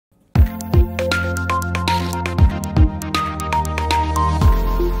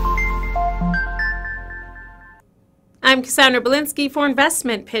I'm Cassandra Belinsky for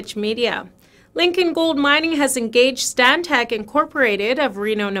Investmentpitch Media. Lincoln Gold Mining has engaged Stantec Inc. of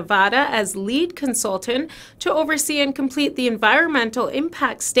Reno, Nevada as lead consultant to oversee and complete the Environmental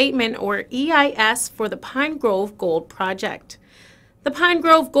Impact Statement, or EIS, for the Pine Grove Gold Project. The Pine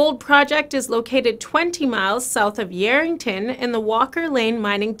Grove Gold Project is located 20 miles south of Yerington in the Walker Lane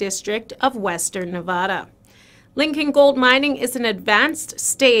Mining District of western Nevada. Lincoln Gold Mining is an advanced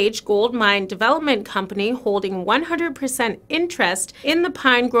stage gold mine development company holding 100% interest in the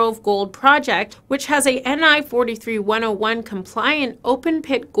Pine Grove Gold Project, which has a NI 43-101 compliant open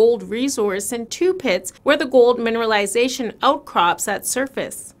pit gold resource in 2 pits where the gold mineralization outcrops at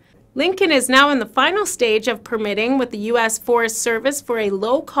surface. Lincoln is now in the final stage of permitting with the U.S. Forest Service for a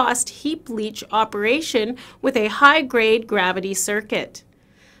low-cost heap leach operation with a high-grade gravity circuit.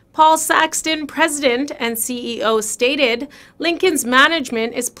 Paul Saxton, President and CEO, stated, "Lincoln's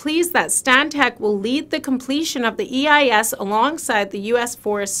management is pleased that Stantec will lead the completion of the EIS alongside the U.S.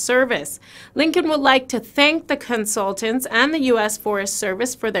 Forest Service. Lincoln would like to thank the consultants and the U.S. Forest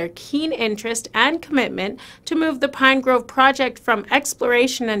Service for their keen interest and commitment to move the Pine Grove project from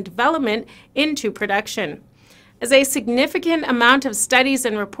exploration and development into production. As a significant amount of studies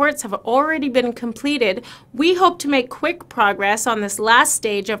and reports have already been completed, we hope to make quick progress on this last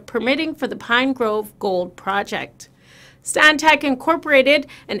stage of permitting for the Pine Grove Gold Project." Stantec Inc.,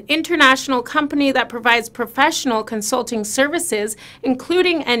 an international company that provides professional consulting services,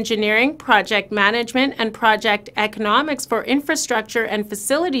 including engineering, project management, and project economics for infrastructure and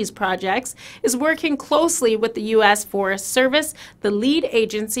facilities projects, is working closely with the U.S. Forest Service, the lead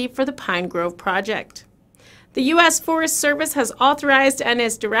agency for the Pine Grove project. The U.S. Forest Service has authorized and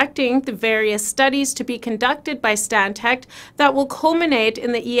is directing the various studies to be conducted by Stantec that will culminate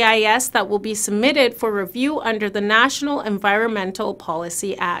in the EIS that will be submitted for review under the National Environmental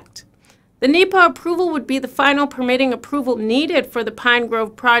Policy Act. The NEPA approval would be the final permitting approval needed for the Pine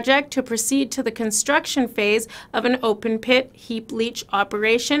Grove project to proceed to the construction phase of an open pit heap leach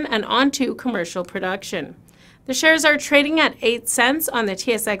operation and onto commercial production. The shares are trading at 8 cents on the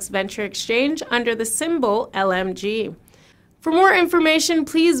TSX Venture Exchange under the symbol LMG. For more information,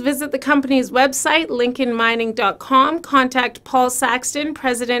 please visit the company's website, lincolnmining.com. Contact Paul Saxton,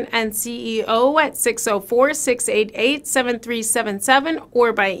 President and CEO, at 604-688-7377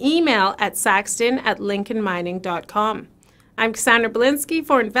 or by email at saxton@lincolnmining.com. I'm Cassandra Belinsky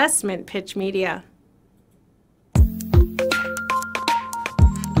for Investmentpitch Media.